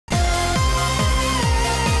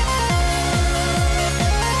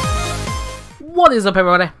What is up,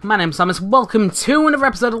 everybody? My name's Samus. Welcome to another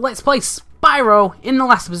episode of Let's Play Spyro. In the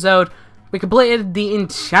last episode, we completed the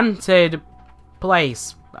Enchanted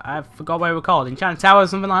Place. I forgot what it was called. Enchanted Tower or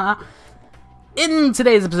something like that. In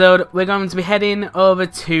today's episode, we're going to be heading over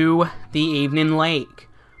to the Evening Lake.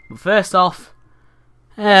 But first off,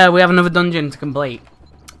 we have another dungeon to complete.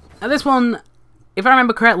 Now this one, if I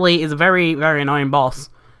remember correctly, is a very, very annoying boss.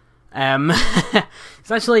 It's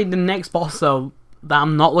actually the next boss, though, that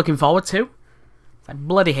I'm not looking forward to. I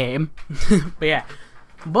bloody hate him. But yeah.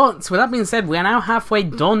 But with that being said, we are now halfway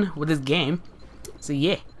done with this game. So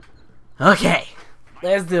yeah. Okay.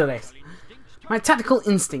 Let's do this. My tactical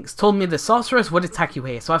instincts told me the sorceress would attack you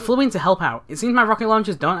here, so I flew in to help out. It seems my rocket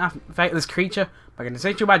launchers don't affect this creature, but I can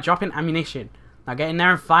assist you by dropping ammunition. Now get in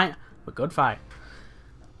there and fight. A good fight.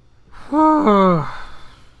 You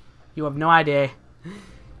have no idea.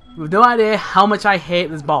 You have no idea how much I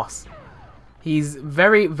hate this boss. He's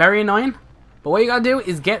very, very annoying. But what you gotta do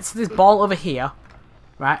is get to this ball over here,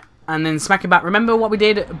 right, and then smack it back. Remember what we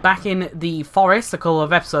did back in the forest a couple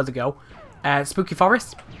of episodes ago? Spooky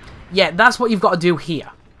Forest? Yeah, that's what you've got to do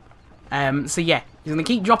here. So yeah, he's gonna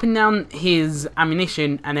keep dropping down his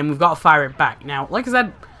ammunition, and then we've got to fire it back. Now, like I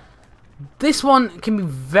said, this one can be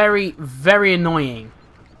very, very annoying.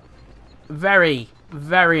 Very,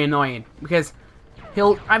 very annoying. Because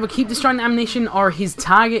he'll either keep destroying the ammunition, or his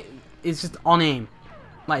target is just on aim.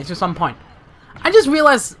 Like, it's just on point. I just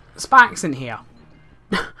realised Spark's in here.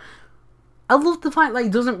 I love the fact that he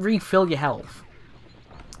doesn't refill your health.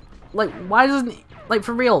 Like, why doesn't he, like,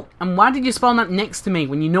 for real? And why did you spawn that next to me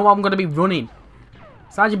when you know I'm going to be running?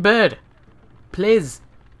 Sergeant Bird, please.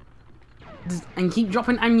 And keep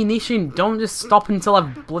dropping ammunition. Don't just stop until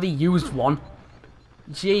I've bloody used one.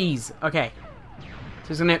 Jeez. Okay.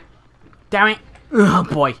 So it's gonna... Damn it. Oh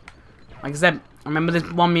boy. Like I said, I remember this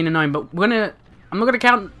one being annoying, but I'm not gonna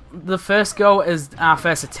count the first go as our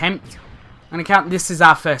first attempt. I'm gonna count this as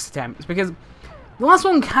our first attempt, because the last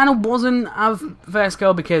one kind of wasn't our first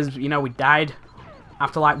go, because, you know, we died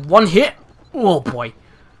after like one hit. Oh boy.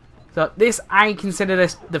 So this, I consider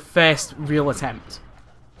this the first real attempt.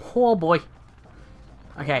 Oh boy.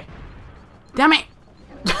 Okay. Damn it.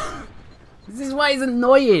 This is why it's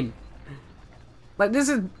annoying. Like, this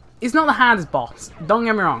is, it's not the hardest boss. Don't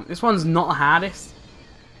get me wrong. This one's not the hardest,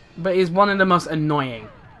 but it's one of the most annoying.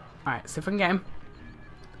 Alright, see if I can get him.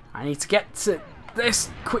 I need to get to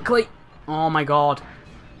this quickly. Oh my god.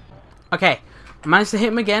 Okay, I managed to hit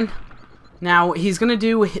him again. Now, he's going to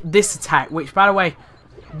do this attack, which, by the way,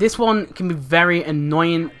 this one can be very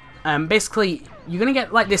annoying. Basically, you're going to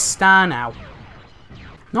get, like, this star now.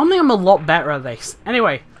 Normally, I'm a lot better at this.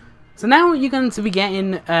 Anyway, so now you're going to be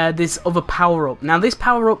getting this other power-up. Now, this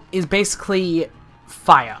power-up is basically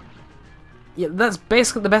fire. Yeah, that's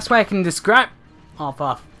basically the best way I can describe.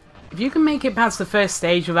 Off. If you can make it past the first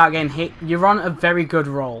stage without getting hit, you're on a very good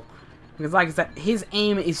roll. Because, like I said, his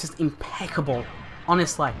aim is just impeccable.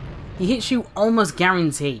 Honestly, he hits you almost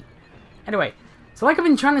guaranteed. Anyway, so like I've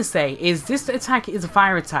been trying to say, is this attack is a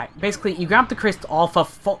fire attack. Basically, you grab the crystal. Oh, for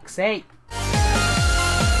fuck's sake!